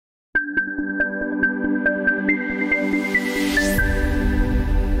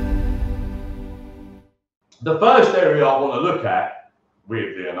The first area I want to look at,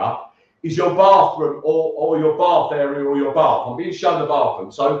 weirdly enough, is your bathroom or your bath area or your bath. I'm being shown the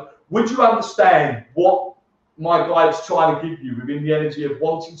bathroom. So would you understand what my guide's trying to give you within the energy of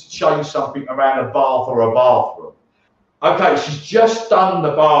wanting to change something around a bath or a bathroom? Okay, she's just done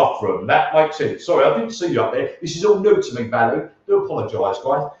the bathroom. That makes sense. Sorry, I didn't see you up there. This is all new to me, Valerie. Do apologise,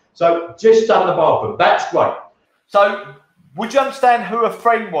 guys. So just done the bathroom. That's great. So would you understand who her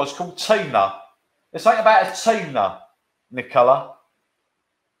friend was called Tina? There's something about a Tina, Nicola.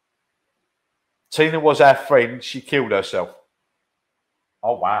 Tina was our friend. She killed herself.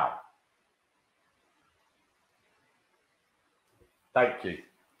 Oh, wow. Thank you.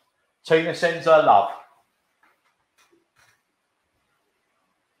 Tina sends her love.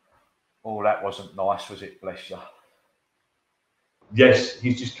 Oh, that wasn't nice, was it? Bless you. Yes,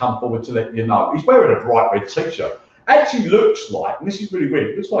 he's just come forward to let you know. He's wearing a bright red t-shirt. Actually looks like, and this is really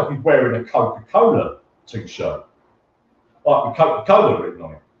weird, it looks like he's wearing a Coca-Cola t-shirt. Like with Coca-Cola written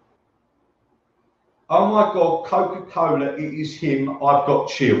on it. Oh my God, Coca-Cola, it is him. I've got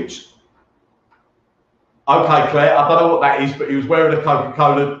chills. Okay, Claire, I don't know what that is, but he was wearing a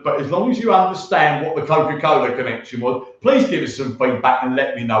Coca-Cola. But as long as you understand what the Coca-Cola connection was, please give us some feedback and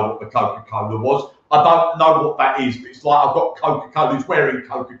let me know what the Coca-Cola was. I don't know what that is, but it's like I've got Coca-Cola, he's wearing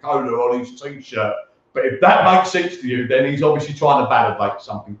Coca-Cola on his t-shirt. But if that makes sense to you, then he's obviously trying to validate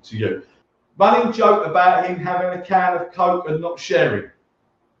something to you. Running joke about him having a can of Coke and not sharing.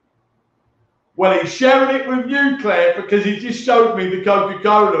 Well, he's sharing it with you, Claire, because he just showed me the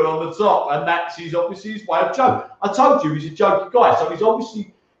Coca-Cola on the top, and that's obviously his way of joke. I told you he's a jokey guy, so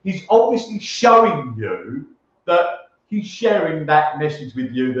he's obviously showing you that he's sharing that message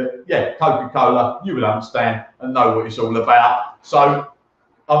with you that, yeah, Coca-Cola, you will understand and know what it's all about. So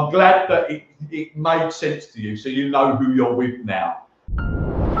I'm glad that it made sense to you, so you know who you're with now.